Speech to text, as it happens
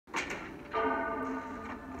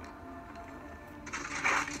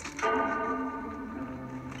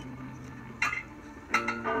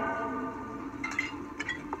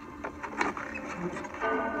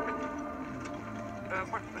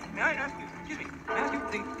me. May I ask you,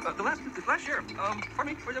 the last sheriff,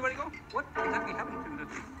 pardon me, where'd everybody go? What exactly happened to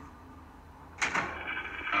the...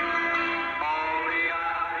 All the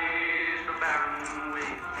eyes of barren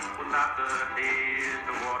waste will not the taste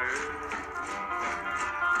of water.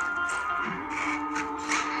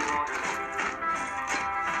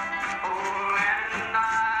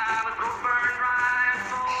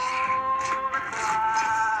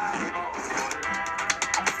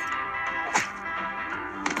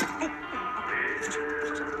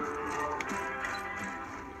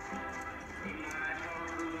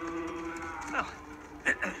 Well,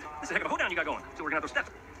 this is a heck of a hoedown you got going. Still working out those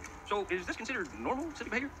steps. So, is this considered normal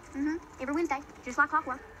civic behavior? Mm-hmm. Every Wednesday, just like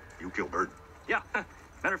clockwork. You killed Bird. Yeah.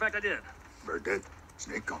 Matter of fact, I did. Bird dead.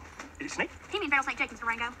 Snake gone. Is it Snake? He means Rattlesnake Jenkins for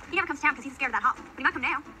Rango. He never comes to town because he's scared of that hawk. But he might come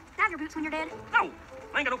now. Have your boots when you're dead. No!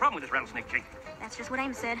 I ain't got no problem with this rattlesnake Jake. That's just what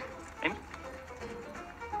Amos said. Amos?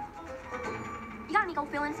 You got any gold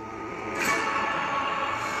fillings?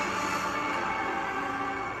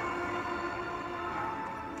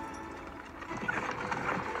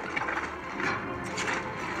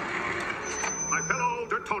 My fellow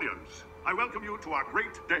Dertonians, I welcome you to our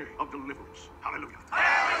great day of deliverance. Hallelujah.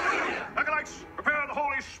 Hallelujah! Acolytes, prepare the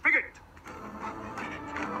holy spigot.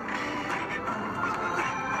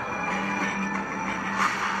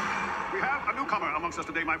 We have a newcomer amongst us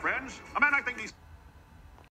today, my friends. A man I think these...